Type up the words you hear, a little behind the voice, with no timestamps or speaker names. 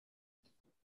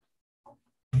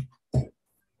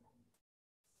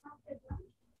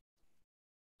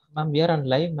Ma'am, we are on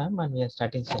live, ma'am, and we are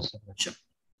starting session. Sure.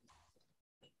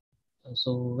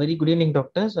 So, very good evening,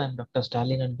 doctors. I'm Dr.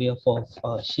 Stalin on behalf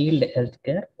of Shield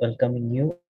Healthcare, welcoming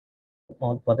you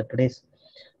all for the today's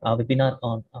webinar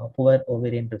on poor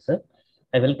ovarian reserve.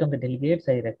 I welcome the delegates.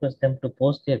 I request them to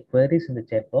post their queries in the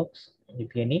chat box,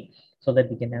 if any, so that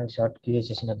we can have a short Q&A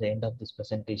session at the end of this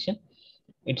presentation.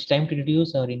 It's time to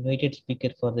introduce our invited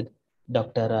speaker for the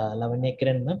Dr. Lavanya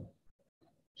Kiran, ma'am.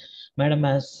 Madam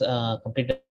has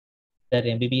completed her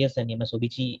MBBS and MS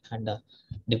OBG and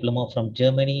diploma from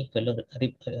Germany, fellow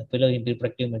in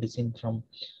reproductive medicine from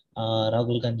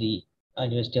Rahul Gandhi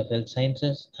University of Health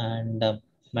Sciences, and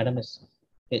Madam is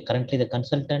currently the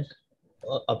consultant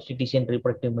obstetrician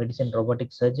reproductive medicine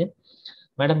robotic surgeon.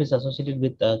 Madam is associated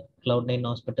with Cloud9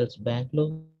 Hospitals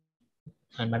Bangalore,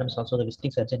 and Madam is also the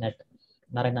visiting surgeon at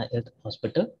Narayana Health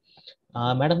Hospital.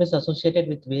 Madam is associated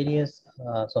with various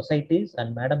societies,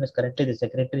 and Madam is currently the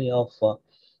secretary of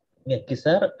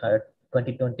KISAR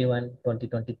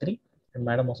 2021-2023. And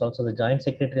Madam was also the joint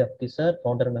secretary of KISAR,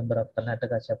 founder member of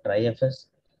Karnataka chapter IFS,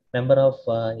 member of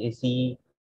ACE,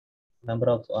 member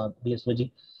of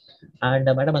BSOG. And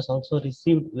Madam has also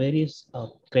received various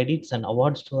credits and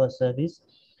awards to her service.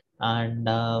 And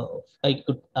I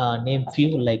could name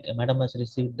few, like Madam has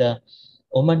received the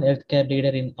Women Healthcare Leader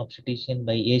in Obstetrician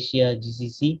by Asia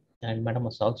GCC, and Madam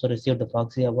has also received the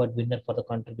Foxy Award winner for the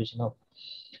contribution of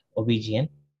OBGN.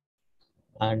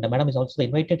 And Madam is also the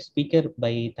invited speaker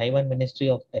by Taiwan Ministry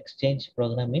of Exchange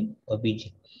Program in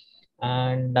OBGN.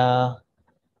 And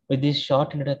with this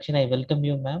short introduction, I welcome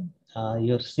you, ma'am.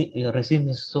 Your resume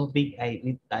is so big.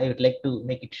 I would like to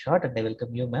make it short, and I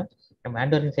welcome you, ma'am. I'm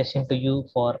handing session to you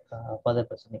for further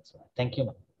proceedings. Thank you,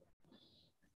 ma'am.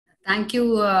 Thank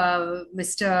you,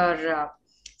 Mr.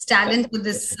 Stalin, for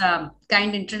this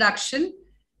kind introduction.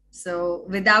 So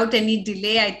without any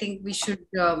delay, I think we should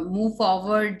move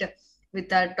forward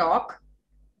with our talk.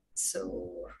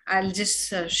 So I'll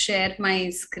just share my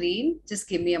screen. Just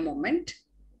give me a moment.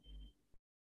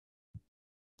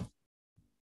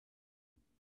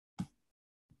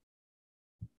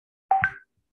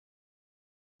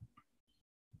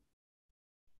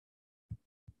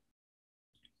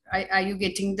 Are you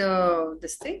getting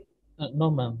this thing?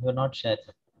 No, ma'am, you're not sharing.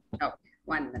 Okay,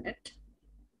 1 minute.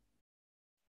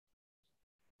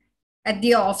 At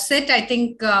the offset, I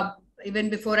think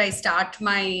even before I start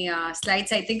my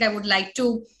slides, I think I would like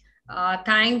to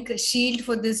thank Shield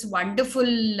for this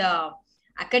wonderful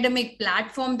academic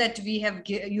platform that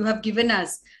you have given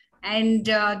us. And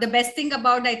the best thing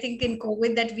about, I think, in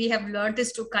COVID that we have learned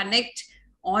is to connect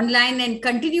online and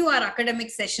continue our academic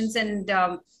sessions. And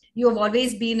you have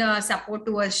always been a support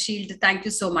to us, Shield. Thank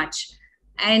you so much.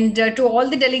 And to all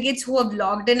the delegates who have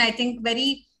logged in, I think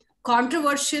very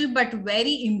controversial but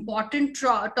very important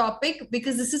topic,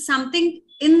 because this is something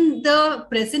in the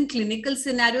present clinical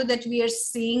scenario that we are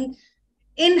seeing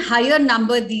in higher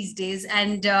number these days.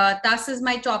 And thus is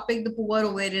my topic, the poor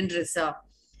ovarian reserve.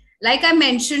 Like I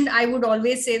mentioned, I would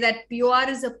always say that POR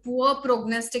is a poor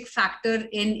prognostic factor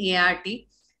in ART.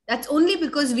 That's only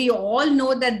because we all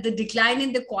know that the decline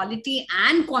in the quality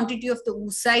and quantity of the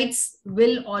oocytes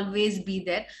will always be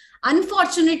there.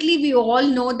 Unfortunately, we all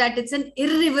know that it's an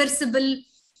irreversible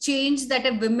change that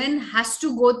a woman has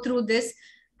to go through this.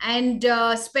 And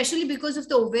especially because of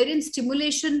the ovarian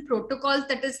stimulation protocols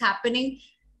that is happening,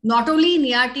 not only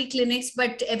in ART clinics,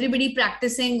 but everybody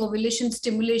practicing ovulation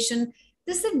stimulation.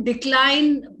 This is a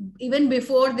decline even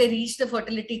before they reach the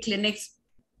fertility clinics,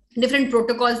 different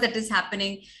protocols that is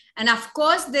happening. And of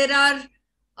course, there are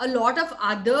a lot of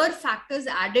other factors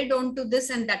added onto this,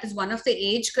 and that is one of the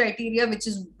age criteria, which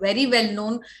is very well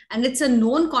known, and it's a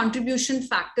known contribution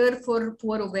factor for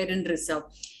poor ovarian reserve.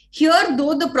 Here,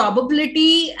 though, the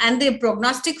probability and the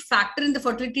prognostic factor in the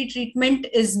fertility treatment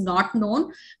is not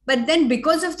known, but then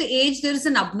because of the age, there is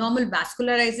an abnormal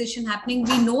vascularization happening.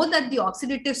 We know that the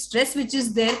oxidative stress which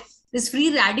is there, this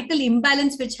free radical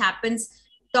imbalance which happens,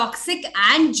 toxic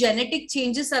and genetic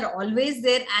changes are always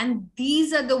there, and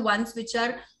these are the ones which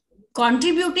are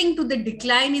contributing to the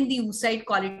decline in the oocyte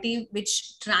quality,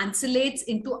 which translates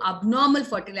into abnormal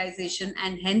fertilization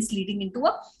and hence leading into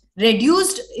a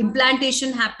reduced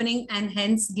implantation happening, and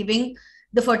hence giving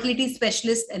the fertility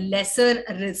specialist lesser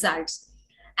results.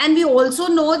 And we also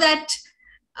know that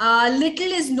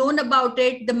little is known about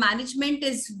it. The management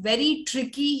is very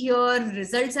tricky here.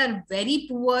 Results are very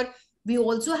poor. We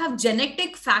also have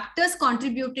genetic factors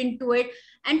contributing to it.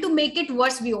 And to make it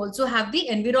worse, we also have the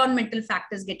environmental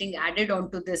factors getting added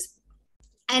onto this.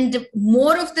 And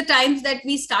more of the times that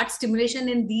we start stimulation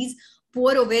in these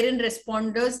poor ovarian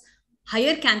responders,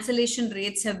 higher cancellation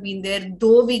rates have been there.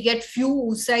 Though we get few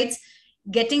oocytes,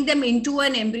 getting them into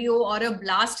an embryo or a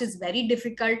blast is very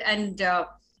difficult, and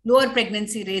lower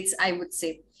pregnancy rates, I would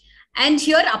say. And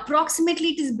here, approximately,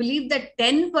 it is believed that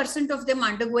 10% of them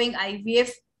undergoing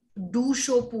IVF do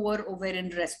show poor ovarian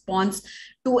response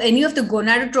to any of the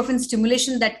gonadotrophin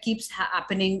stimulation that keeps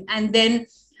happening. And then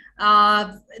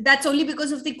that's only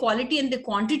because of the quality and the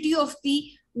quantity of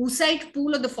the oocyte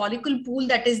pool or the follicle pool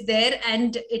that is there,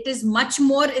 and it is much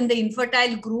more in the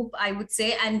infertile group, I would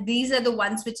say, and these are the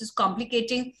ones which is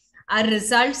complicating our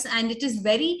results, and it is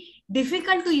very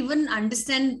difficult to even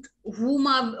understand who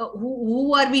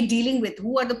are we dealing with,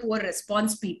 who are the poor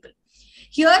response people.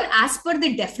 Here, as per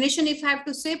the definition, if I have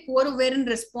to say, poor ovarian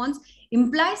response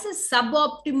implies a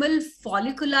suboptimal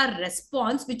follicular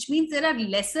response, which means there are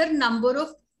lesser number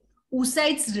of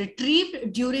oocytes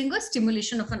retrieved during a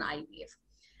stimulation of an IVF.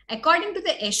 According to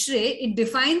the ESHRE, it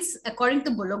defines according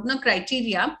to Bologna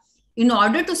criteria in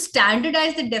order to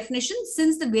standardize the definition,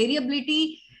 since the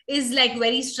variability is like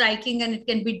very striking and it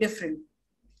can be different.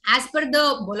 As per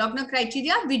the Bologna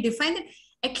criteria, we define that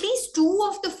at least two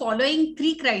of the following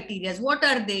three criteria. What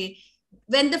are they?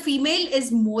 When the female is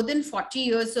more than 40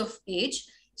 years of age,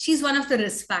 she's one of the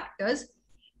risk factors.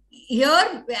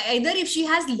 Here, either if she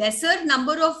has less than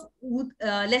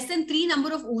 3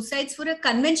 number of oocytes for a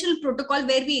conventional protocol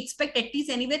where we expect at least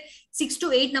anywhere 6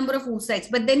 to 8 number of oocytes,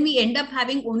 but then we end up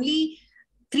having only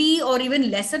 3 or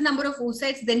even lesser number of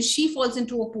oocytes, then she falls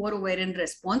into a poor ovarian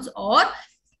response. Or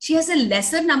she has a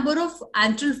lesser number of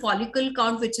antral follicle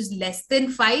count, which is less than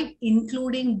 5,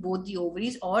 including both the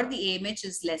ovaries, or the AMH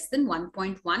is less than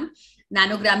 1.1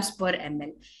 nanograms per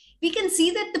ml. We can see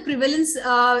that the prevalence,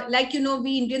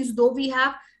 we Indians, though we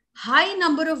have high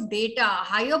number of data,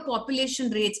 higher population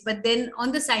rates, but then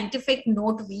on the scientific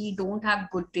note, we don't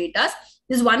have good data.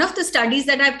 This is one of the studies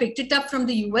that I picked it up from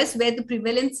the US, where the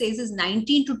prevalence says is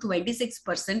 19 to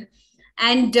 26%.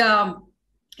 And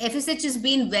FSH has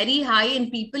been very high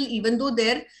in people, even though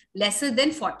they're lesser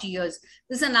than 40 years.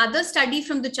 There's another study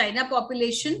from the China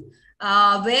population,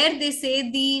 where they say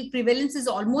the prevalence is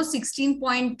almost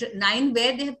 16.9,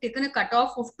 where they have taken a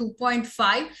cutoff of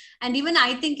 2.5. And even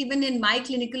I think even in my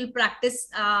clinical practice,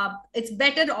 it's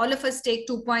better all of us take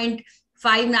 2.5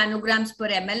 nanograms per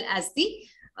ml as the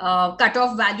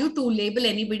cutoff value to label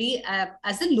anybody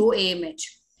as a low AMH.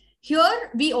 Here,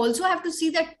 we also have to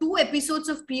see that 2 episodes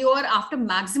of POR after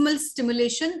maximal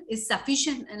stimulation is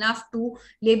sufficient enough to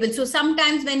label. So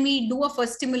sometimes when we do a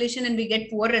first stimulation and we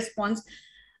get poor response,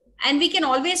 and we can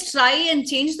always try and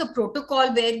change the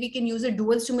protocol where we can use a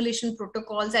dual stimulation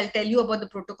protocols. I'll tell you about the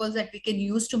protocols that we can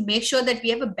use to make sure that we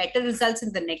have a better results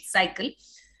in the next cycle.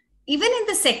 Even in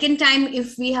the second time,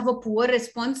 if we have a poor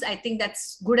response, I think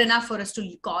that's good enough for us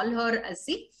to call her as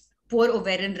the poor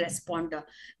ovarian responder.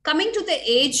 Coming to the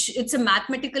age, it's a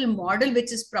mathematical model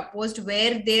which is proposed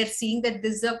where they're seeing that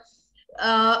there's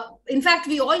in fact,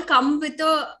 we all come with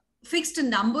a fixed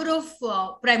number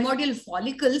of primordial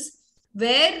follicles,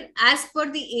 where as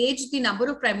per the age, the number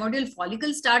of primordial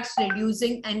follicles starts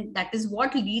reducing, and that is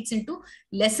what leads into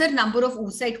lesser number of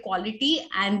oocyte quality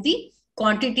and the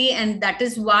quantity, and that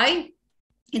is why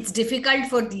it's difficult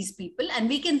for these people. And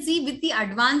we can see with the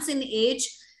advance in age,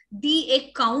 the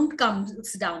egg count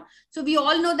comes down. So we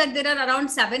all know that there are around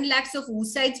 7 lakhs of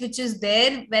oocytes, which is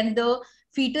there when the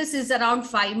fetus is around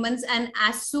 5 months, and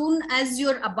as soon as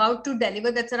you're about to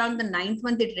deliver, that's around the 9th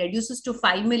month, it reduces to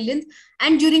 5 million,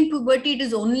 and during puberty it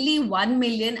is only 1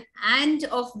 million, and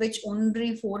of which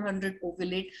only 400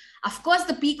 ovulate. Of course,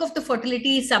 the peak of the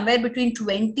fertility is somewhere between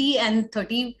 20 and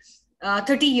 30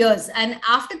 years, and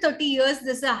after 30 years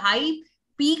there's a high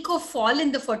peak of fall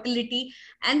in the fertility.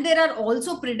 And there are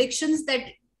also predictions that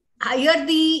higher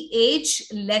the age,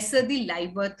 lesser the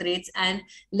live birth rates and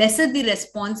lesser the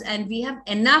response. And we have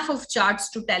enough of charts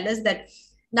to tell us that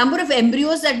number of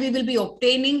embryos that we will be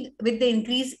obtaining with the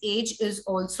increased age is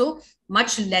also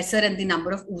much lesser, and the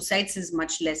number of oocytes is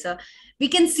much lesser. We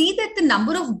can see that the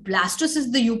number of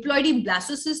blastocysts, the euploidy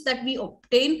blastocysts that we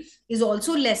obtain is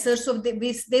also lesser. So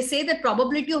they say that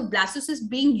probability of blastocysts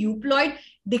being euploid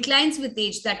declines with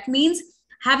age. That means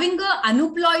having a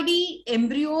aneuploidy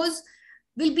embryos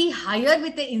will be higher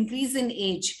with the increase in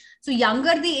age. So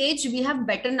younger the age, we have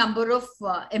better number of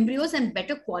embryos and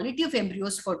better quality of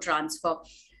embryos for transfer.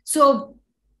 So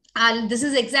this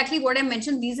is exactly what I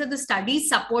mentioned. These are the studies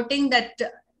supporting that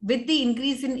with the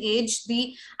increase in age,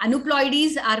 the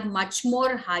aneuploidies are much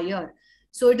more higher.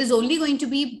 So it is only going to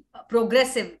be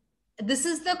progressive. This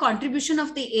is the contribution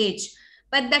of the age,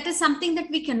 but that is something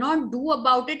that we cannot do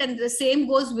about it. And the same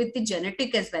goes with the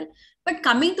genetic as well. But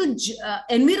coming to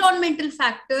environmental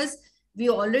factors, we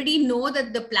already know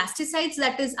that the plasticides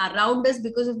that is around us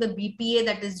because of the BPA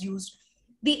that is used,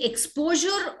 the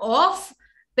exposure of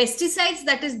pesticides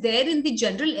that is there in the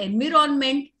general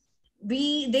environment,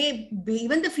 even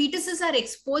the fetuses are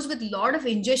exposed with a lot of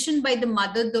ingestion by the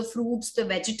mother, the fruits, the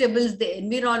vegetables, the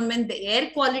environment, the air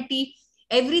quality,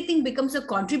 everything becomes a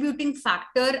contributing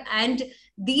factor, and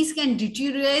these can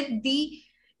deteriorate the,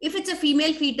 if it's a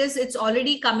female fetus, it's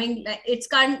already coming, it's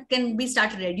can be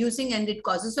start reducing, and it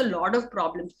causes a lot of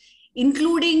problems,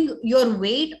 including your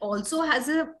weight also has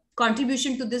a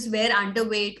contribution to this, where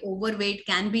underweight, overweight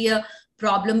can be a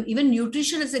problem. Even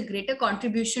nutrition is a greater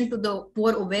contribution to the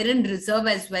poor ovarian reserve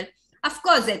as well. Of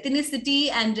course, ethnicity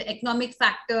and economic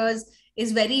factors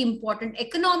is very important.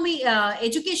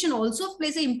 Education also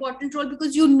plays an important role,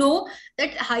 because you know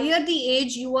that higher the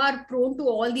age, you are prone to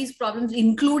all these problems,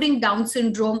 including Down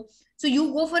syndrome. So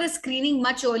you go for a screening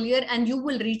much earlier, and you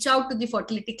will reach out to the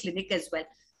fertility clinic as well.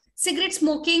 Cigarette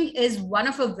smoking is one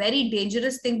of a very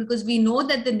dangerous thing, because we know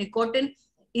that the nicotine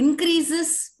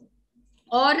increases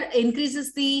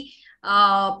the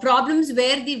problems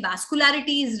where the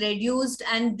vascularity is reduced,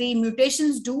 and the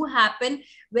mutations do happen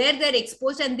where they're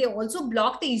exposed, and they also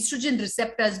block the estrogen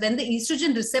receptors. When the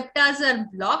estrogen receptors are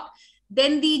blocked,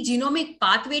 then the genomic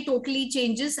pathway totally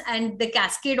changes, and the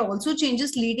cascade also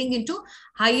changes, leading into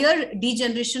higher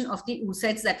degeneration of the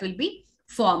oocytes that will be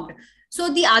formed.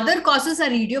 So the other causes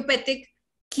are idiopathic.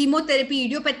 Chemotherapy,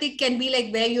 idiopathic can be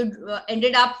like where you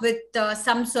ended up with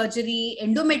some surgery,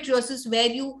 endometriosis, where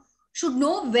you should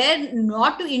know where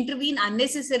not to intervene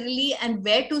unnecessarily and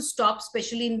where to stop,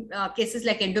 especially in cases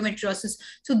like endometriosis.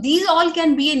 So these all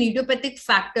can be an idiopathic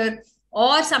factor.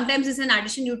 Or sometimes it's an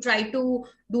addition, you try to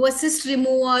do a cyst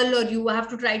removal, or you have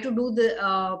to try to do the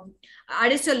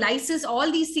adistolysis.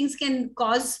 All these things can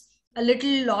cause a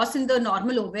little loss in the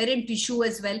normal ovarian tissue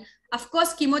as well. Of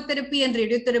course, chemotherapy and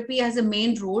radiotherapy has a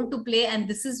main role to play, and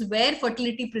this is where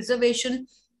fertility preservation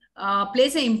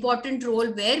plays an important role,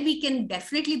 where we can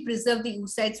definitely preserve the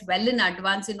oocytes well in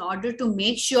advance in order to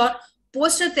make sure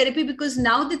post-therapy, because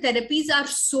now the therapies are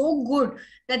so good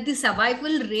that the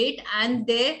survival rate and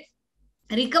their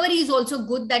recovery is also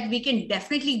good, that we can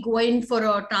definitely go in for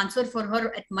a transfer for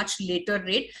her at much later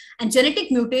rate. And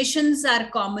genetic mutations are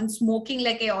common. Smoking,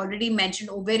 like I already mentioned,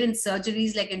 ovarian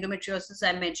surgeries like endometriosis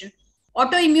I mentioned,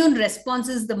 autoimmune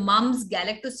responses, the mumps,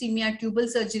 galactosemia, tubal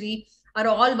surgery are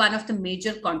all one of the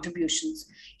major contributions.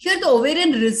 Here, the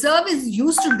ovarian reserve is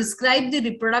used to describe the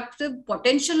reproductive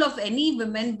potential of any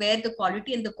women, where the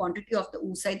quality and the quantity of the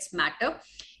oocytes matter.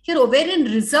 Here, ovarian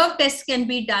reserve tests can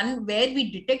be done, where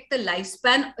we detect the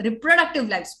lifespan, reproductive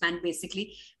lifespan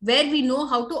basically, where we know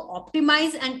how to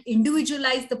optimize and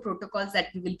individualize the protocols that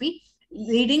we will be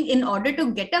leading in order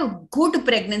to get a good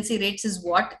pregnancy rates is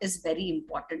what is very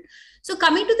important. So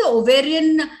coming to the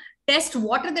ovarian test,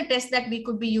 what are the tests that we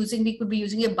could be using? We could be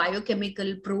using a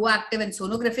biochemical, proactive and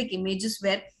sonographic images,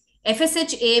 where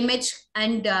FSH, AMH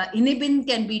and inhibin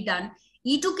can be done.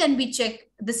 E2 can be checked,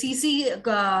 the CC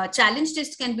challenge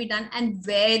test can be done, and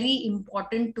very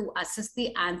important to assess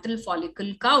the antral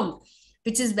follicle count,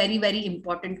 which is very, very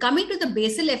important. Coming to the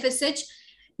basal FSH,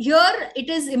 here it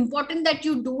is important that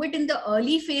you do it in the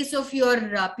early phase of your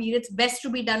periods, best to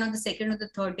be done on the second or the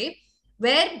third day,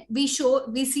 where we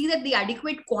see that the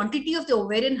adequate quantity of the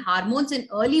ovarian hormones in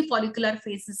early follicular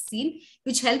phase is seen,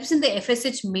 which helps in the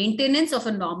FSH maintenance of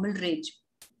a normal range.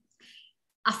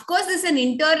 Of course, this an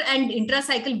inter and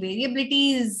intracycle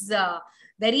variability is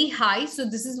very high. So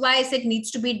this is why I said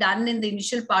needs to be done in the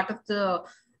initial part of the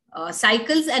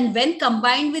cycles. And when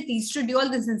combined with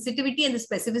estradiol, the sensitivity and the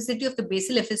specificity of the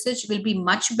basal FSH will be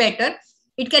much better.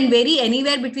 It can vary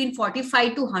anywhere between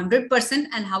 45 to 100%.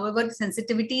 And however, the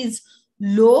sensitivity is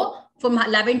low from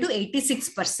 11 to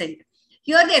 86%.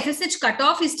 Here, the FSH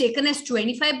cutoff is taken as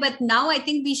 25, but now I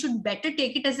think we should better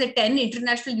take it as a 10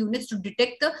 international units to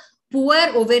detect the poor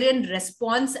ovarian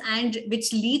response, and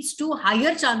which leads to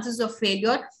higher chances of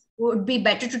failure. Would be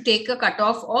better to take a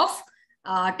cutoff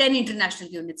of 10 international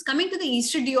units. Coming to the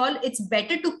estradiol, it's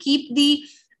better to keep the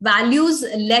values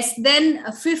less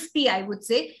than 50, I would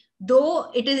say. Though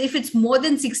it is, if it's more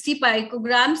than 60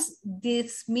 picograms,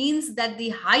 this means that the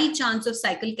high chance of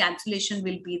cycle cancellation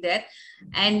will be there.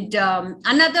 And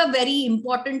another very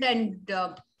important and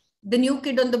the new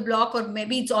kid on the block, or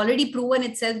maybe it's already proven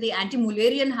itself, the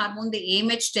anti-Mullerian hormone, the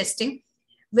AMH testing,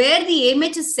 where the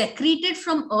AMH is secreted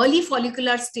from early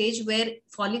follicular stage, where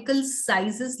follicle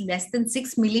size is less than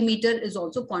 6 millimeter is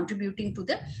also contributing to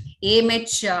the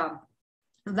AMH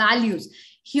values.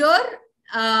 Here,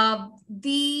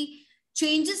 the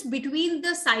changes between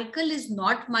the cycle is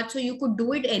not much, so you could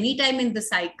do it anytime in the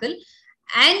cycle.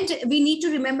 And we need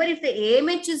to remember, if the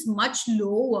AMH is much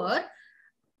lower,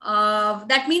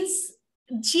 that means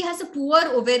she has a poor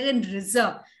ovarian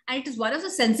reserve, and it is one of the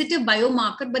sensitive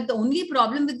biomarker. But the only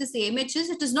problem with this AMH is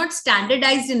it is not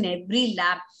standardized in every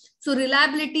lab. So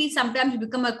reliability sometimes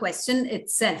become a question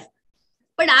itself.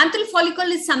 But antral follicle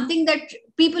is something that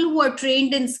people who are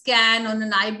trained in scan on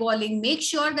an eyeballing make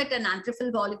sure that an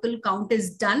antral follicle count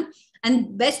is done,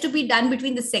 and best to be done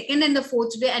between the second and the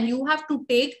fourth day. And you have to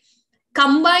take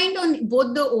combined on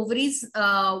both the ovaries,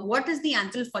 what is the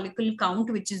antral follicle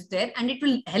count which is there, and it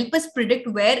will help us predict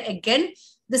where again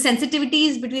the sensitivity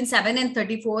is between 7 and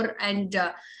 34, and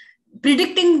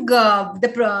predicting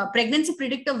the pregnancy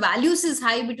predictive values is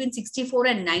high between 64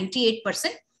 and 98%.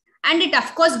 And it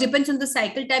of course depends on the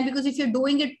cycle time, because if you're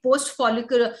doing it post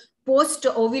follicle, post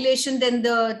ovulation, then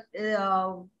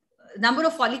the number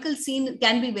of follicles seen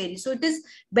can be varied. So it is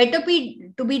better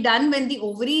to be done when the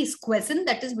ovary is quiescent,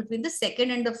 that is between the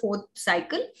second and the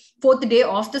fourth day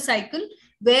of the cycle,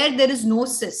 where there is no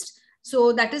cyst.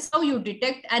 So that is how you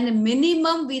detect. And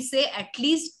minimum, we say at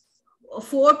least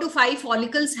 4 to 5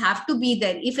 follicles have to be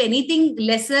there. If anything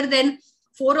lesser than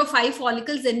 4 or 5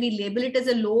 follicles, then we label it as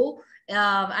a low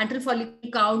antral follicle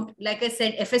count. Like I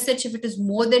said, FSH, if it is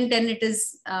more than 10, it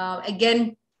is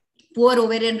again poor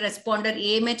ovarian responder.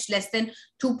 AMH less than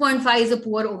 2.5 is a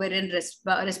poor ovarian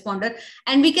responder.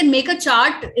 And we can make a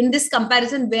chart in this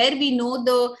comparison where we know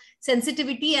the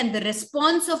sensitivity and the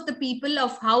response of the people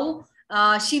of how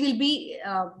she will be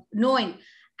knowing.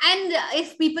 And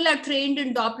if people are trained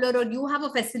in Doppler, or you have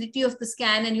a facility of the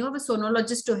scan and you have a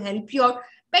sonologist to help you out,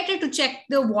 better to check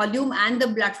the volume and the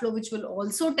blood flow, which will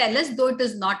also tell us, though it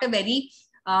is not a very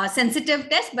sensitive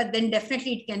test, but then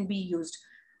definitely it can be used.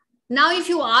 Now, if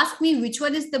you ask me which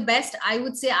one is the best, I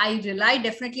would say I rely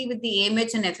definitely with the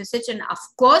AMH and FSH. And of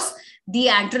course, the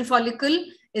antral follicle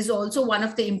is also one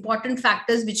of the important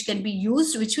factors which can be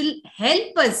used, which will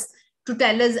help us to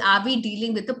tell us, are we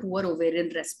dealing with the poor ovarian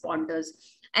responders?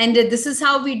 And this is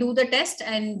how we do the test.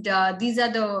 And these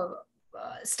are the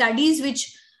studies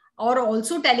which are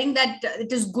also telling that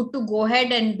it is good to go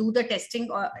ahead and do the testing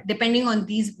depending on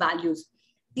these values.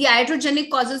 The iatrogenic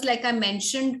causes, like I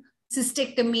mentioned,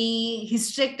 cystectomy,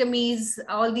 hysterectomies,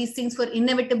 all these things for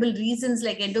inevitable reasons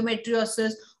like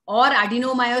endometriosis or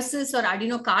adenomyosis or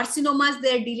adenocarcinomas,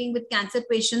 they're dealing with cancer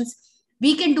patients.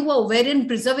 We can do ovarian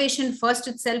preservation first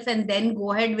itself and then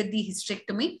go ahead with the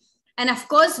hysterectomy. And of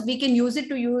course, we can use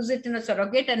it in a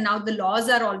surrogate. And now the laws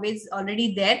are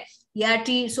already there.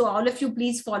 ERT, so all of you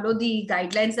please follow the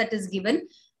guidelines that is given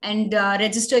and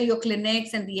register your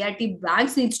clinics, and the ERT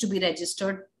banks needs to be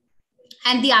registered.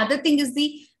 And the other thing is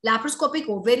the laparoscopic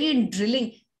ovarian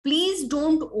drilling. Please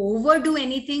don't overdo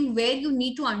anything where you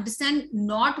need to understand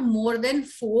not more than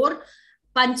 4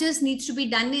 punches needs to be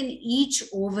done in each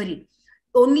ovary.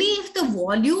 Only if the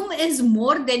volume is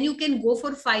more, then you can go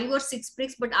for 5 or 6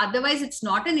 pricks, but otherwise it's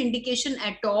not an indication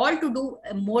at all to do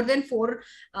more than 4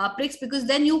 pricks, because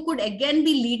then you could again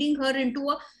be leading her into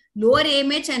a lower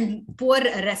AMH and poor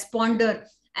responder.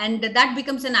 And that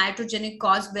becomes an iatrogenic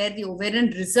cause where the ovarian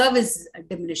reserve is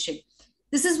diminishing.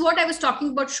 This is what I was talking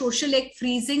about, social egg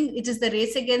freezing. It is the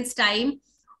race against time,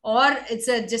 or it's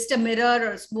just a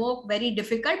mirror or smoke, very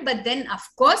difficult. But then, of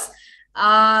course,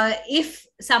 if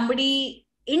somebody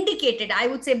indicated, I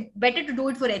would say better to do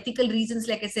it for ethical reasons,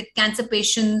 like I said, cancer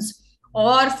patients,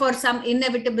 or for some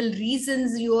inevitable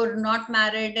reasons you're not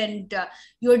married and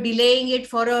you're delaying it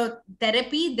for a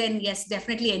therapy, then yes,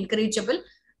 definitely encourageable.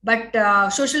 But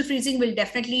social freezing will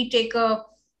definitely take a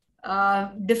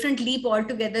different leap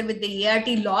altogether with the ART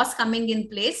laws coming in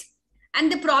place.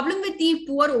 And the problem with the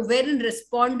poor ovarian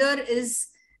responder is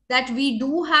that we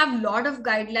do have a lot of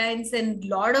guidelines and a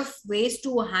lot of ways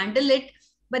to handle it.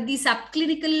 But the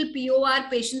subclinical POR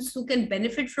patients who can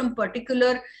benefit from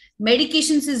particular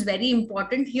medications is very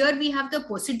important. Here we have the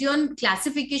Poseidon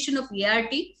classification of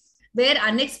ART, where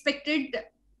unexpected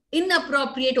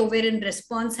inappropriate ovarian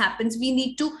response happens. We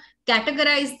need to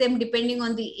categorize them depending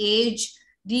on the age,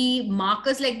 the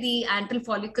markers like the antral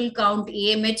follicle count,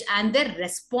 AMH, and their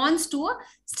response to a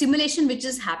stimulation which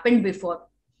has happened before.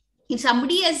 If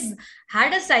somebody has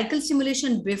had a cycle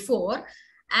stimulation before,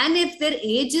 and if their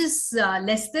age is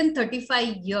less than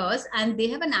 35 years and they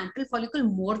have an antral follicle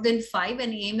more than 5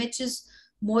 and AMH is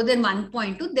more than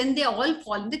 1.2, then they all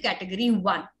fall in the category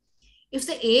 1. If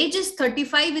the age is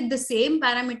 35 with the same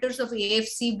parameters of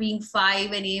AFC being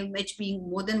 5 and AMH being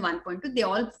more than 1.2, they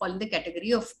all fall in the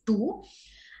category of 2.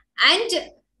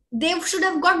 And they should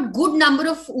have got good number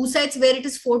of oocytes, where it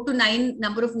is 4 to 9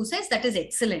 number of oocytes. That is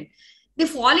excellent. They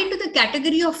fall into the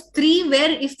category of 3,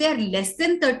 where if they are less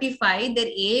than 35, their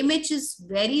AMH is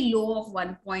very low of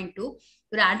 1.2,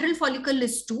 their antral follicle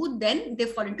is 2, then they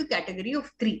fall into category of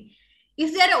 3.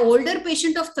 If they are an older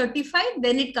patient of 35,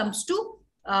 then it comes to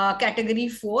category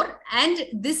 4. And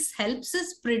this helps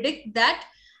us predict that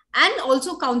and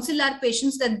also counsel our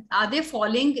patients that are they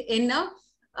falling in a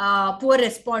poor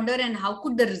responder and how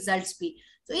could the results be.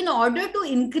 So in order to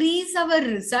increase our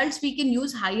results, we can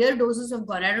use higher doses of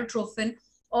gonadotropin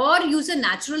or use a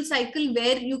natural cycle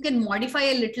where you can modify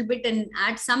a little bit and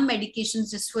add some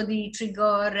medications just for the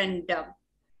trigger, and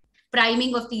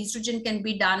priming of the estrogen can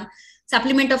be done,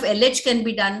 supplement of LH can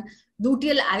be done,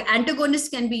 luteal antagonists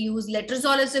can be used,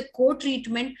 letrozole as a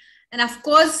co-treatment, and of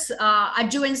course,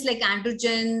 adjuvants like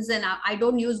androgens, and I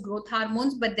don't use growth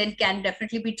hormones, but then can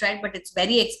definitely be tried, but it's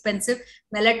very expensive.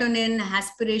 Melatonin,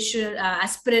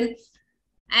 aspirin,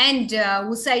 and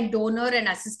oocyte donor and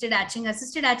assisted hatching.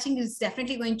 Assisted hatching is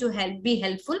definitely going to be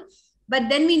helpful. But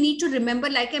then we need to remember,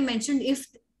 like I mentioned, if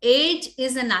age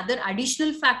is another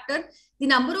additional factor, the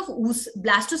number of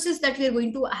blastocysts that we are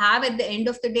going to have at the end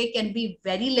of the day can be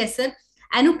very lesser.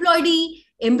 Aneuploidy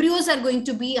embryos are going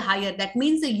to be higher. That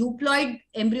means the euploid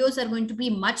embryos are going to be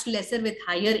much lesser with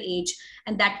higher age,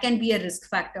 and that can be a risk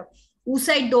factor.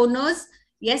 Oocyte donors,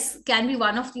 yes, can be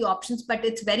one of the options, but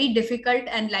it's very difficult.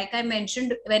 And like I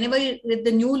mentioned, whenever with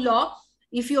the new law,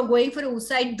 if you're going for a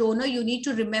oocyte donor, you need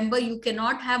to remember you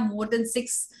cannot have more than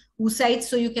 6 oocytes.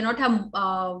 So you cannot have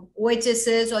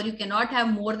OHSs, or you cannot have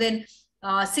more than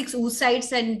 6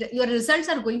 oocytes, and your results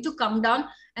are going to come down.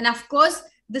 And of course,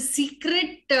 the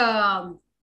secret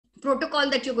protocol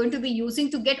that you're going to be using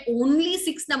to get only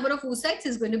 6 number of oocytes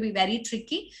is going to be very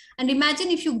tricky. And imagine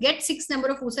if you get 6 number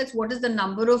of oocytes, what is the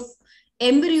number of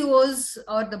embryos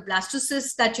or the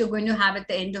blastocysts that you're going to have at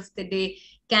the end of the day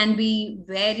can be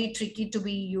very tricky to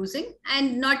be using,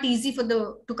 and not easy for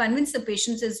to convince the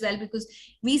patients as well, because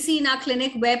we see in our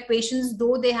clinic where patients,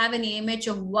 though they have an AMH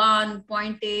of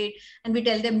 1.8 and we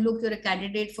tell them, look, you're a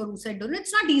candidate for oocyte donor,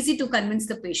 it's not easy to convince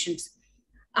the patients.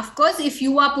 Of course, if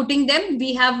you are putting them,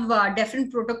 we have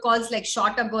different protocols like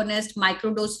short agonist,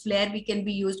 microdose flare, we can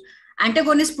be used.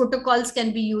 Antagonist protocols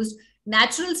can be used.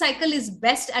 Natural cycle is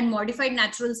best, and modified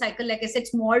natural cycle, like I said,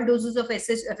 small doses of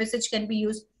FSH can be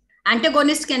used.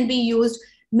 Antagonist can be used.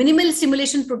 Minimal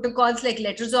stimulation protocols like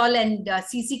letrozole and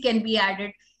CC can be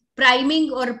added.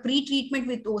 Priming or pre-treatment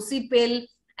with OC pill.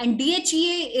 And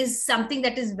DHEA is something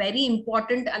that is very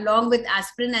important, along with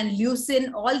aspirin and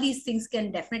leucine. All these things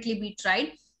can definitely be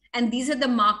tried. And these are the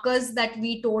markers that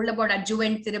we told about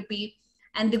adjuvant therapy.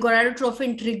 And the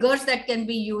gonadotropin triggers that can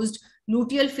be used.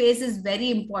 Luteal phase is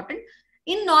very important.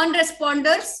 In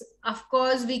non-responders, of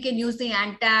course, we can use the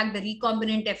ANTAG, the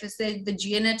recombinant FSH, the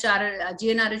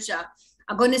GnRH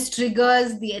agonist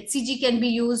triggers, the HCG can be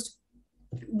used.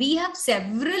 We have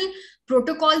several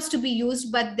protocols to be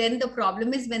used, but then the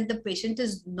problem is when the patient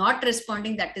is not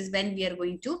responding, that is when we are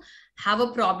going to have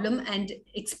a problem, and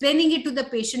explaining it to the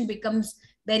patient becomes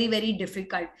very, very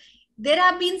difficult. There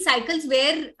have been cycles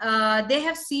where they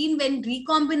have seen when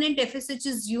recombinant FSH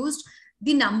is used,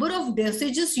 the number of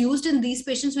dosages used in these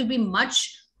patients will be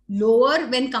much lower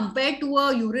when compared to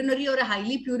a urinary or a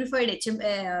highly purified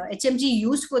HMG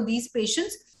used for these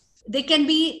patients. They can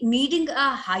be needing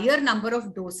a higher number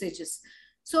of dosages.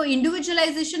 So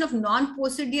individualization of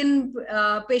non-Posidian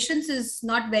patients is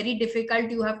not very difficult.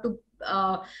 You have to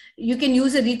you can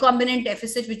use a recombinant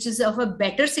FSH, which is of a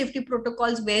better safety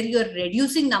protocols where you're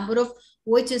reducing number of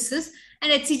OHSs,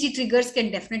 and HCG triggers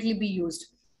can definitely be used.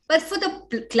 But for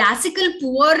the classical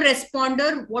poor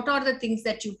responder, what are the things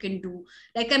that you can do?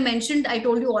 Like I mentioned, I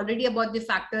told you already about the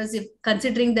factors, if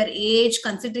considering their age,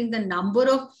 considering the number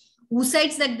of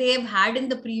oocytes that they have had in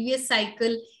the previous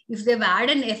cycle, if they've had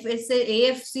an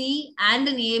AFC and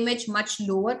an AMH much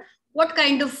lower, what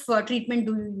kind of treatment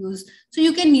do you use? So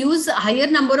you can use a higher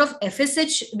number of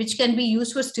FSH, which can be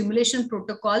used for stimulation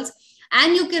protocols.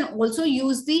 And you can also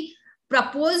use the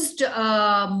proposed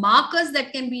markers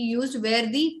that can be used, where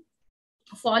the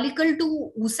follicle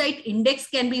to oocyte index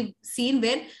can be seen,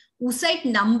 where oocyte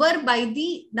number by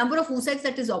the number of oocytes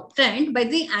that is obtained by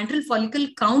the antral follicle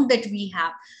count that we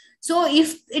have. So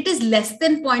if it is less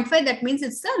than 0.5, that means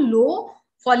it's a low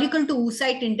follicle to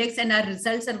oocyte index, and our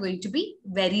results are going to be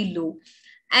very low.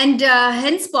 And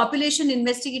hence, population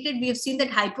investigated, we have seen that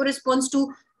hyperresponse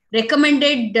to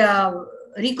recommended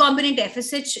recombinant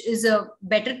FSH is a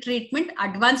better treatment.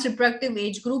 Advanced reproductive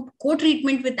age group,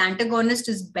 co-treatment with antagonist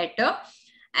is better.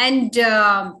 And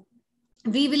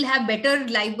we will have better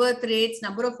live birth rates,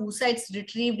 number of oocytes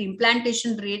retrieved,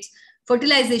 implantation rates,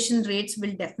 fertilization rates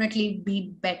will definitely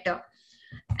be better.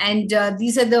 And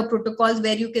these are the protocols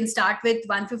where you can start with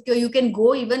 150, or you can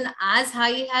go even as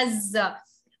high as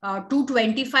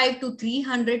 225 to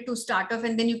 300 to start off,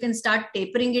 and then you can start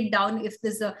tapering it down if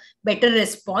there's a better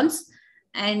response.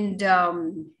 And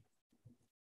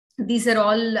these are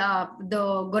all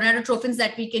the gonadotrophins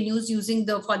that we can use using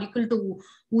the follicle to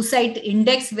oocyte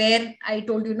index, where I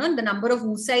told you, the number of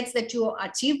oocytes that you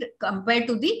achieved compared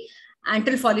to the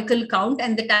antral follicle count,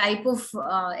 and the type of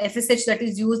FSH that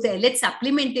is used, the LH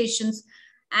supplementations,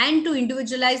 and to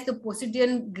individualize the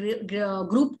Posidion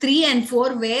group 3 and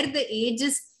 4, where the age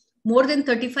is more than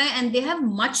 35 and they have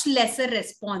much lesser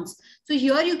response. So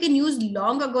here you can use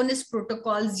long agonist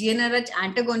protocols, GnRH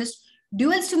antagonist.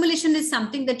 Dual stimulation is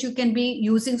something that you can be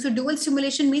using. So dual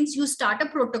stimulation means you start a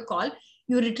protocol,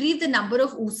 you retrieve the number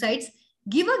of oocytes,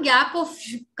 give a gap of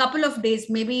couple of days,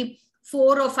 maybe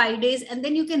 4 or 5 days, and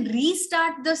then you can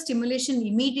restart the stimulation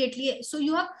immediately. So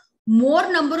you have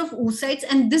more number of oocytes,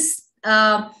 and this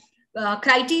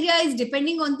criteria is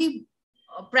depending on the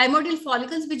primordial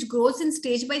follicles, which grows in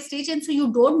stage by stage, and so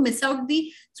you don't miss out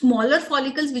the smaller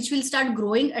follicles which will start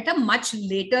growing at a much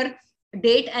later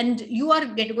date, and you are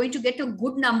going to get a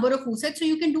good number of oocytes. So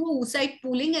you can do a oocyte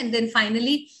pooling and then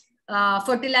finally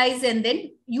fertilize, and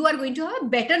then you are going to have a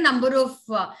better number of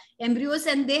embryos.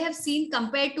 And they have seen,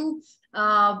 compared to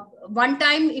one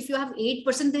time, if you have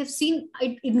 8%, they have seen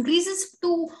it increases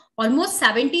to almost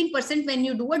 17% when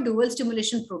you do a dual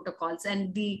stimulation protocols,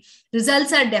 and the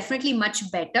results are definitely much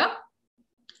better.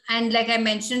 And like I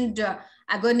mentioned,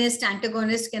 agonist,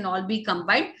 antagonist can all be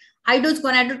combined. High dose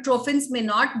gonadotrophins may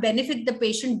not benefit the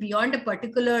patient beyond a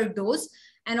particular dose,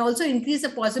 and also increase the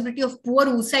possibility of poor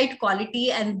oocyte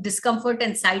quality and discomfort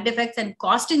and side effects, and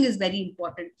costing is very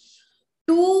important.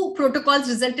 2 protocols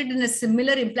resulted in a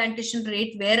similar implantation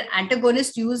rate, where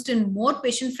antagonists used in more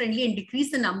patient-friendly and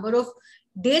decreased the number of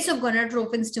days of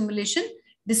gonadotrophin stimulation,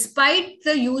 despite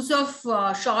the use of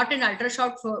short and ultra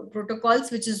short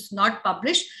protocols, which is not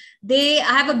published. They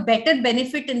have a better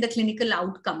benefit in the clinical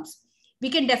outcomes. We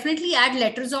can definitely add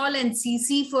letrozole and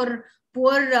CC for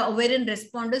poor ovarian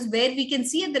responders, where we can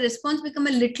see the response become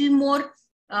a little more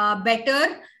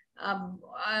better,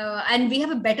 and we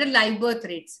have a better live birth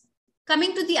rates.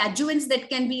 Coming to the adjuvants that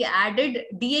can be added,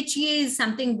 DHEA is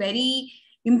something very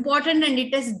important, and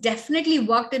it has definitely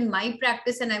worked in my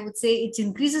practice, and I would say it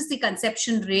increases the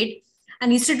conception rate.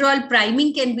 And estradiol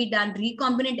priming can be done,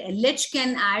 recombinant LH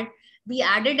can be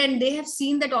added, and they have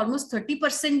seen that almost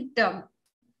 30%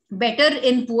 better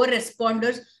in poor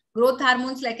responders. Growth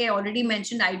hormones, like I already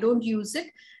mentioned, I don't use it.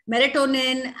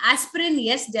 Melatonin, aspirin,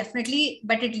 yes, definitely,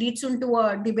 but it leads into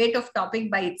a debate of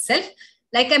topic by itself.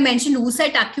 Like I mentioned,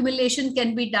 oocyte accumulation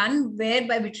can be done, where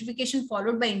by vitrification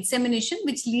followed by insemination,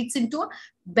 which leads into a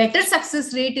better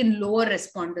success rate in lower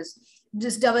responders.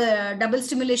 Just double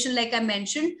stimulation, like I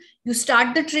mentioned, you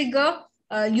start the trigger,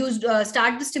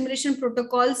 start the stimulation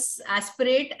protocols,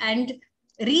 aspirate, and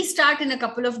restart in a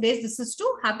couple of days. This is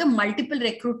to have the multiple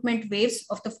recruitment waves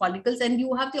of the follicles, and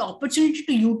you have the opportunity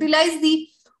to utilize the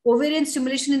ovarian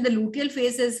stimulation in the luteal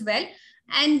phase as well,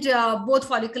 and both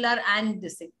follicular and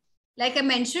this thing. Like I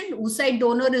mentioned, oocyte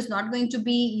donor is not going to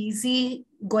be easy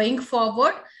going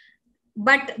forward,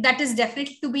 but that is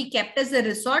definitely to be kept as a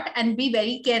resort, and be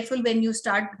very careful when you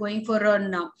start going for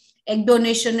an egg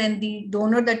donation and the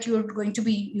donor that you're going to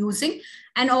be using.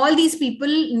 And all these people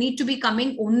need to be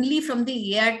coming only from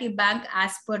the ART bank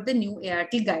as per the new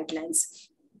ART guidelines.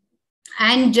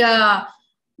 And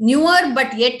newer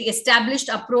but yet established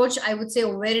approach, I would say,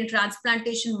 ovarian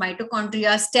transplantation,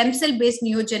 mitochondria, stem cell based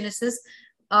neogenesis.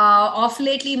 Of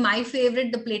lately, my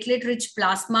favorite, the platelet rich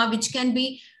plasma, which can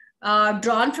be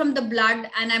drawn from the blood.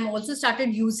 And I'm also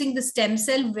started using the stem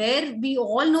cell, where we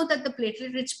all know that the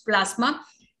platelet rich plasma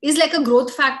is like a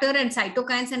growth factor and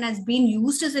cytokines, and has been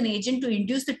used as an agent to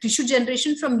induce the tissue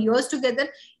generation from years together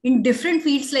in different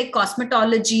fields like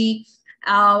cosmetology,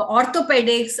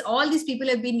 orthopedics. All these people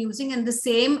have been using, and the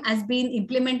same has been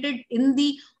implemented in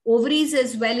the ovaries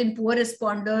as well, in poor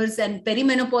responders and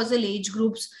perimenopausal age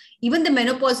groups, even the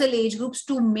menopausal age groups,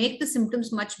 to make the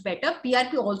symptoms much better.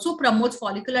 PRP also promotes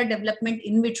follicular development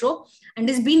in vitro and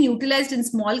is being utilized in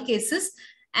small cases.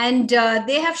 And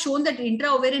they have shown that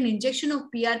intra-ovarian injection of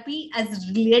PRP has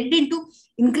led into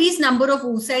increased number of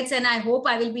oocytes. And I hope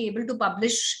I will be able to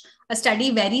publish a study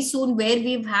very soon, where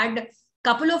we've had a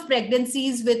couple of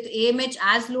pregnancies with AMH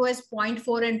as low as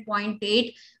 0.4 and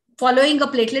 0.8, following a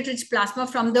platelet-rich plasma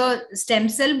from the stem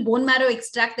cell bone marrow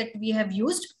extract that we have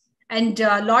used. And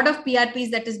a lot of PRPs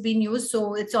that has been used.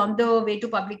 So it's on the way to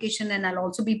publication, and I'll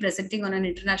also be presenting on an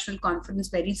international conference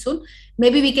very soon.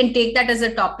 Maybe we can take that as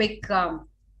a topic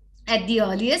at the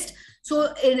earliest.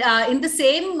 So in the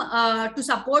same, to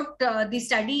support the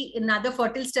study, another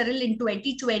fertile sterile in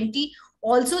 2020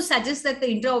 also suggests that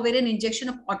the intra-ovarian injection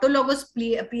of autologous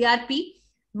PRP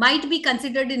might be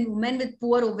considered in women with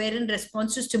poor ovarian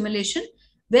response to stimulation,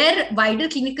 where wider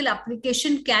clinical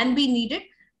application can be needed.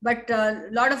 But a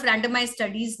lot of randomized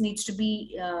studies needs to be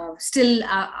still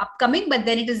upcoming, but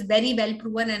then it is very well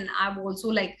proven, and I've also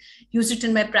like used it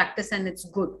in my practice and it's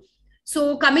good.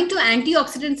 So coming to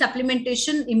antioxidant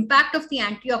supplementation, impact of the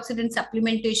antioxidant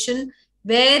supplementation,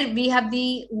 where we have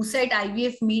the oocyte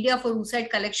IVF media for oocyte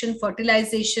collection,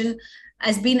 fertilization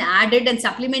has been added, and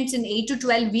supplements in 8 to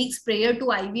 12 weeks prior to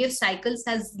IVF cycles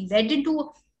has led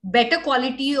into better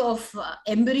quality of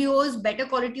embryos, better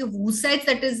quality of oocytes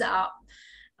that is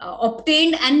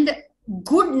obtained, and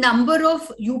good number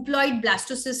of euploid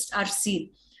blastocysts are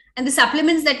seen. And the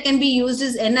supplements that can be used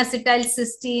is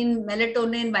N-acetylcysteine,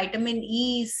 melatonin, vitamin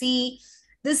E, C.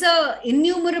 There's a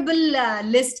innumerable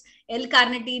list: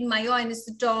 L-carnitine,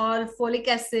 myoinositol, folic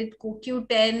acid,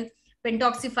 CoQ10,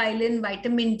 pentoxifylline,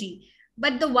 vitamin D.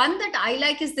 But the one that I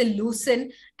like is the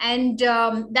leucine, and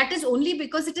that is only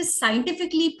because it is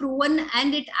scientifically proven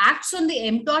and it acts on the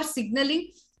mTOR signaling,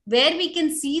 where we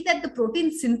can see that the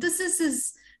protein synthesis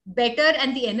is better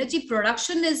and the energy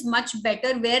production is much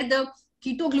better, where the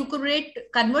ketoglucarate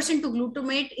conversion to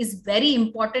glutamate is very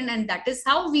important, and that is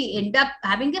how we end up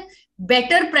having a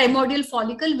better primordial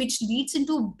follicle, which leads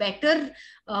into better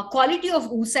quality of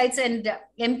oocytes. And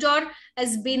mTOR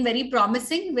has been very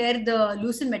promising, where the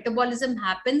leucine metabolism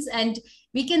happens, and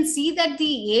we can see that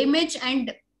the AMH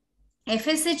and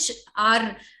FSH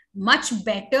are much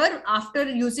better after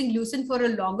using leucine for a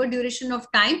longer duration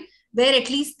of time, where at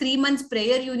least 3 months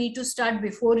prior you need to start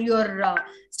before your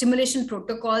stimulation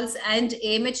protocols, and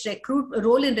AMH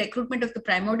role in recruitment of the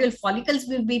primordial follicles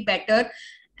will be better.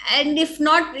 And if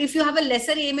not, if you have a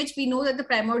lesser AMH, we know that the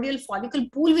primordial follicle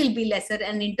pool will be lesser,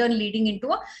 and in turn leading into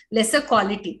a lesser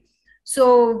quality.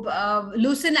 So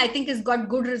leucine, I think, has got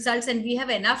good results, and we have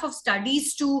enough of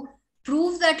studies to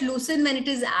prove that leucine, when it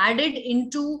is added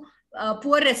into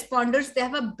poor responders, they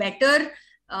have a better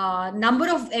number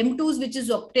of M2s which is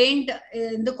obtained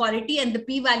in the quality, and the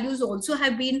P values also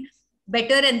have been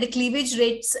better, and the cleavage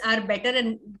rates are better,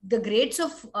 and the grades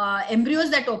of embryos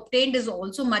that obtained is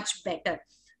also much better.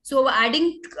 So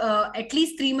adding at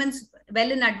least 3 months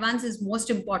well in advance is most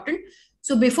important.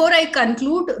 So before I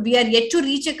conclude, we are yet to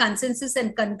reach a consensus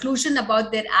and conclusion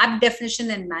about their apt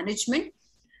definition and management.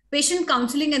 Patient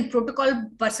counseling and protocol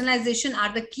personalization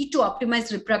are the key to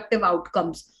optimize reproductive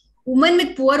outcomes. Women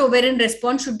with poor ovarian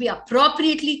response should be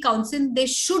appropriately counseled. They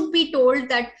should be told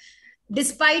that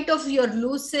despite of your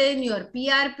leucine, your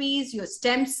PRPs, your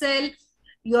stem cell,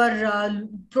 your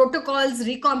protocols,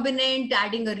 recombinant,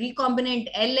 adding a recombinant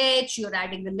LH, you're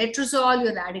adding a letrozole,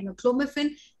 you're adding a clomiphene,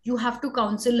 you have to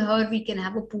counsel her. We can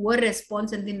have a poor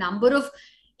response, and the number of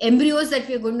embryos that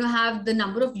we're going to have, the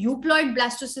number of euploid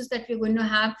blastocysts that we're going to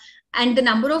have, and the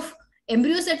number of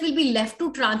embryos that will be left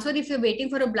to transfer if you're waiting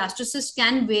for a blastocyst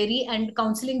can vary, and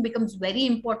counseling becomes very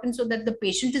important so that the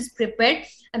patient is prepared.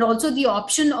 And also the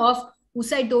option of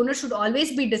oocyte donor should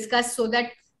always be discussed so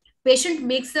that patient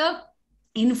makes a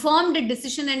informed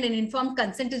decision, and an informed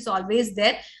consent is always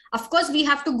there. Of course, we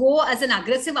have to go as an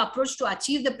aggressive approach to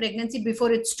achieve the pregnancy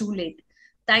before it's too late.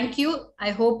 Thank you.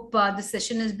 I hope this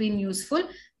session has been useful.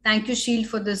 Thank you, Sheil,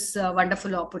 for this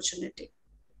wonderful opportunity.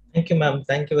 Thank you, ma'am.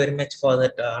 Thank you very much for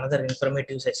that another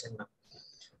informative session,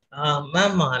 ma'am.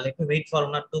 Ma'am, let me wait for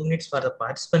 1 or 2 minutes for the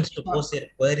participants to post their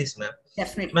queries, ma'am.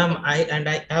 Definitely. Ma'am,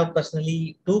 I have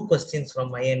personally 2 questions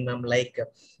from my end, ma'am. Like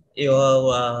you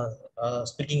are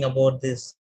speaking about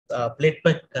this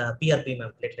platelet PRP,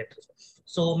 ma'am, platelet.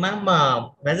 So,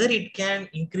 ma'am, whether it can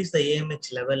increase the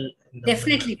AMH level?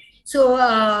 Definitely. So,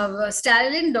 Dr.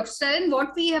 Stalin,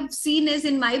 what we have seen is,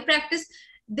 in my practice,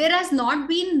 there has not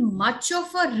been much of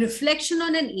a reflection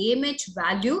on an AMH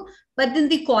value, but then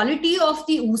the quality of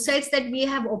the oocytes that we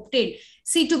have obtained.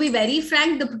 See, to be very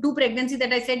frank, the 2 pregnancy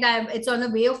that I said, it's on a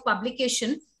way of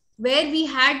publication, where we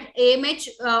had AMH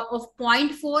of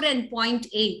 0.4 and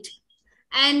 0.8.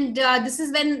 And this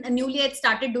is when newly I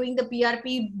started doing the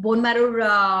PRP bone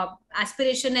marrow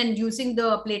aspiration and using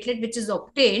the platelet which is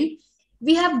obtained.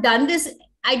 We have done this.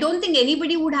 I don't think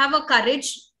anybody would have a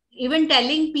courage even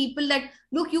telling people that,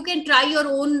 look, you can try your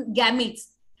own gametes.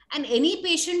 And any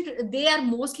patient, they are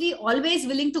mostly always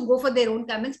willing to go for their own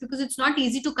gametes, because it's not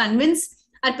easy to convince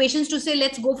our patients to say,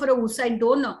 let's go for a oocyte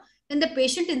donor. Then the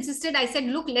patient insisted. I said,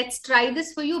 look, let's try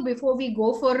this for you before we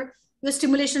go for your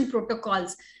stimulation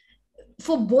protocols.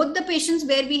 For both the patients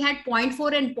where we had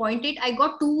 0.4 and 0.8, I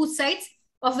got 2 oocytes,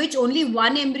 of which only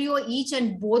 1 embryo each,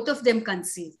 and both of them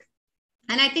conceived.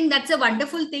 And I think that's a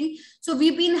wonderful thing. So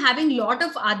we've been having a lot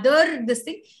of other this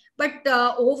thing, but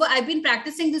I've been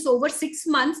practicing this over 6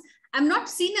 months. I'm not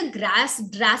seeing a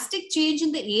drastic change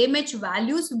in the AMH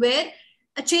values, where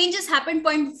a change has happened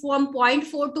from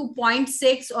 0.4 to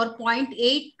 0.6 or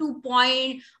 0.8 to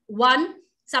 0.1,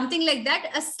 something like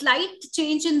that, a slight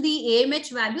change in the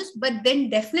AMH values, but then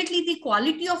definitely the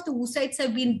quality of the oocytes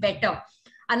have been better.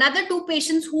 Another 2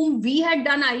 patients whom we had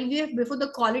done IVF before, the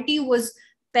quality was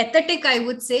pathetic, I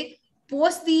would say.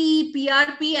 Post the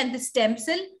PRP and the stem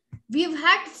cell, we've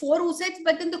had 4 oocytes,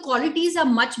 but then the qualities are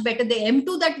much better. The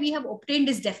M2 that we have obtained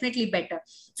is definitely better.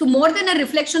 So more than a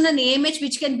reflection on AMH,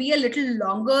 which can be a little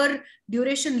longer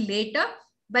duration later,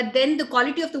 but then the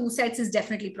quality of the oocytes is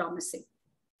definitely promising.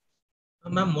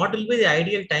 Ma'am, what will be the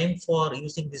ideal time for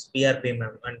using this PRP,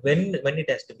 ma'am, and when it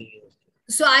has to be used?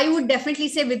 So I would definitely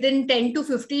say within 10 to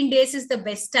 15 days is the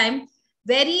best time.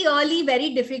 Very early,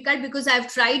 very difficult, because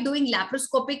I've tried doing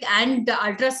laparoscopic and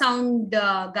ultrasound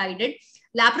guided.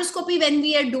 Laparoscopy, when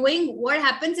we are doing, what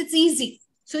happens, it's easy.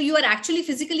 So you are actually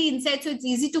physically inside, so it's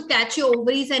easy to catch your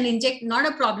ovaries and inject, not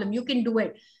a problem, you can do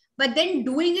it. But then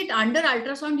doing it under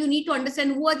ultrasound, you need to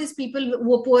understand who are these people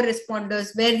who are poor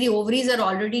responders, where the ovaries are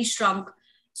already shrunk.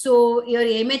 So your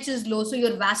AMH is low, so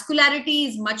your vascularity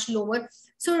is much lower.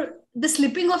 So the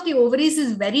slipping of the ovaries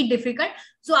is very difficult.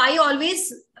 So I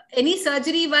always, any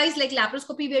surgery wise, like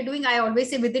laparoscopy we are doing, I always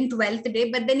say within 12th day.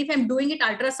 But then if I'm doing it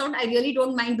ultrasound, I really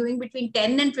don't mind doing between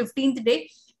 10 and 15th day,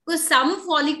 because some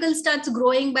follicle starts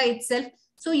growing by itself.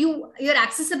 So your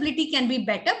accessibility can be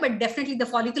better, but definitely the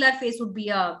follicular phase would be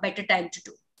a better time to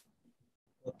do.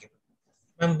 Okay.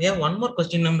 Ma'am, we have one more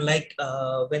question, ma'am. Like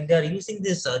when they are using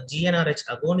this GnRH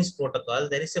agonist protocol,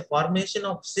 there is a formation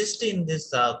of cyst in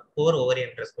this poor ovarian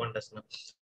responders, ma'am.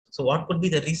 So what could be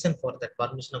the reason for that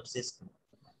formation of cyst?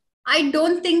 I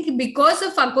don't think because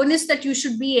of agonist that you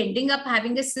should be ending up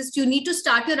having a cyst. You need to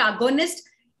start your agonist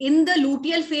in the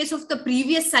luteal phase of the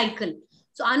previous cycle.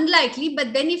 So unlikely,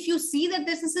 but then if you see that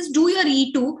this is, do your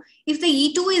E2. If the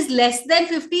E2 is less than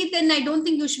 50, then I don't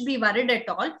think you should be worried at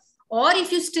all. Or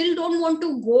if you still don't want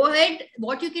to go ahead,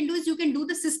 what you can do is you can do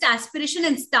the cyst aspiration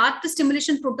and start the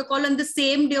stimulation protocol on the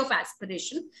same day of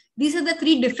aspiration. These are the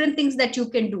 3 different things that you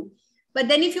can do. But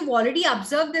then if you've already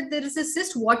observed that there is a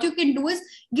cyst, what you can do is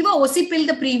give a OC pill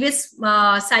the previous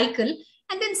cycle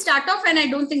and then start off, and I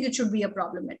don't think it should be a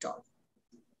problem at all.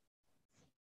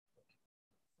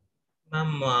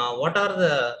 Ma'am, what are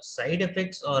the side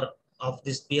effects of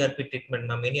this PRP treatment,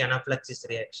 ma'am? Any anaphylaxis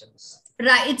reactions?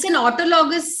 Right, it's an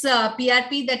autologous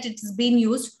PRP that it's been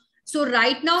used. So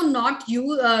right now, not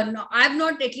you. I've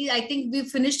not, at least I think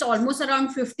we've finished almost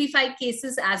around 55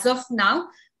 cases as of now.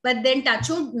 But then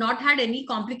touchwood, not had any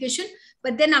complication.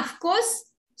 But then, of course,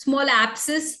 small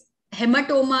abscess,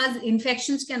 hematomas,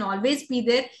 infections can always be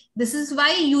there. This is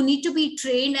why you need to be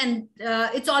trained, and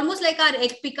it's almost like our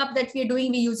egg pickup that we're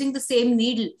doing. We're using the same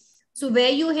needle. So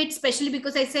where you hit, especially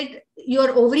because I said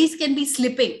your ovaries can be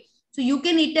slipping. So you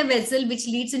can hit a vessel which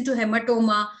leads into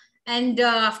hematoma. And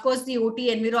of course, the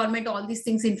OT environment, all these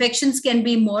things, infections can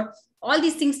be more. All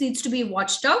these things needs to be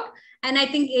watched out. And I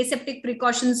think aseptic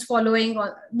precautions following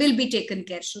will be taken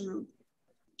care. So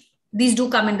these do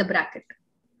come in the bracket.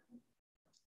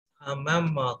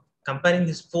 Ma'am, comparing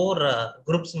these 4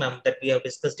 groups, ma'am, that we have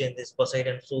discussed in this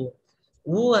Poseidon, so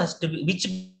who has to be, which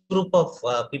group of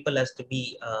people has to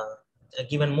be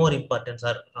given more importance,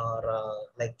 or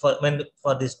like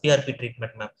for this PRP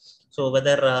treatment, ma'am? So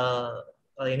whether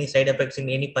any side effects in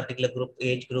any particular group,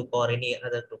 age group, or any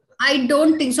other group? I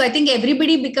don't think so. I think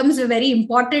everybody becomes a very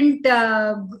important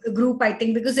group, I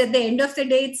think, because at the end of the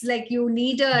day, it's like you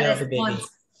need a response.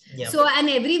 Yeah. So, and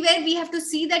everywhere we have to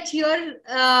see that here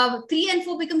 3 and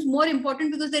 4 becomes more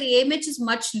important because their AMH is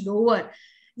much lower.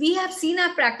 We have seen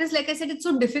our practice, like I said, it's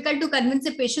so difficult to convince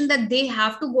a patient that they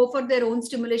have to go for their own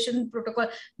stimulation protocol,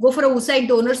 go for a oocyte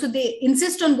donor. So they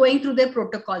insist on going through their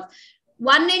protocols.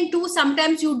 1 and 2,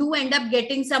 sometimes you do end up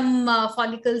getting some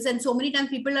follicles, and so many times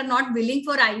people are not willing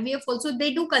for IVF also,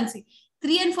 they do conceive.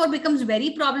 3 and 4 becomes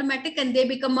very problematic, and they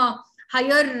become a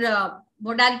higher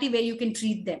modality where you can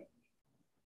treat them.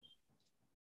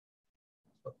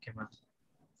 Okay, ma'am.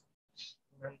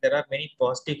 There are many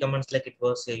positive comments, like it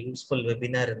was a useful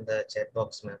webinar in the chat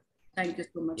box, ma'am. Thank you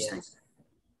so much. Yes.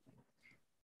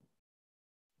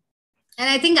 And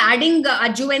I think adding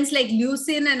adjuvants like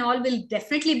leucine and all will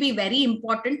definitely be very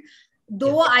important.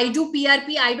 Though yeah. I do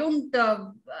PRP, I don't,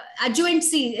 adjuvant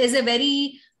C is a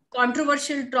very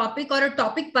controversial topic, or a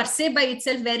topic per se by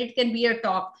itself where it can be a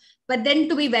talk. But then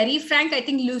to be very frank, I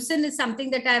think leucine is something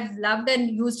that I've loved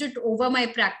and used it over my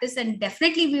practice. And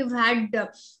definitely we've had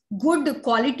good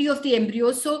quality of the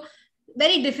embryos. So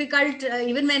very difficult.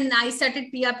 Even when I started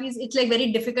PRPs, it's like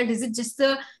very difficult. Is it just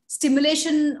the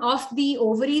stimulation of the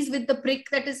ovaries with the prick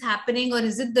that is happening, or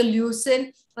is it the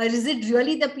leucine, or is it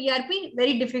really the PRP?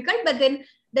 Very difficult. But then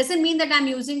doesn't mean that I'm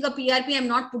using a PRP. I'm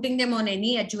not putting them on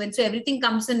any adjuvant. So everything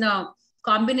comes in a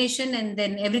combination, and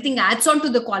then everything adds on to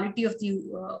the quality of the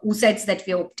oocytes that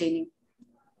we are obtaining.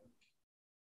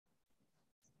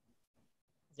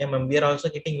 Yeah, ma'am. We are also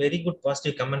getting very good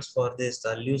positive comments for this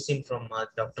leucine from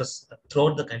doctors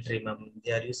throughout the country, ma'am.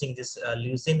 They are using this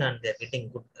leucine and they are getting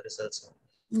good results,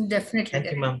 ma'am. Definitely.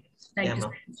 Thank you, ma'am. Yeah,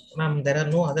 ma'am. Ma'am, there are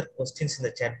no other questions in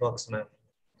the chat box, ma'am.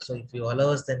 So if you allow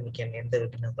us, then we can end the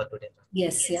webinar for today, ma'am.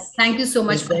 Yes, yeah. Thank you so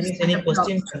much. If there is any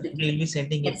questions, we will be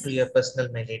sending it to your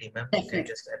personal mail ID, ma'am. You can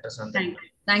just address on that.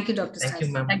 Thank you, Dr. Thank you,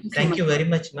 ma'am. Thank you very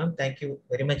much, ma'am. Thank you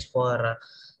very much for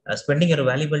spending your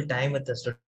valuable time with us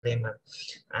today, ma'am.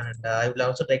 And I would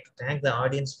also like to thank the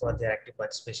audience for their active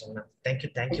participation, ma'am. Thank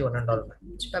you, one and all,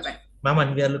 ma'am. Bye-bye. Ma'am,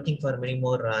 and we are looking for many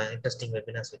more interesting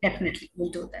webinars with Definitely,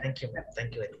 we'll do that. Thank you, ma'am.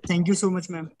 Thank you very much. Thank you so much,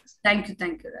 ma'am. Thank you,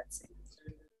 Ratse.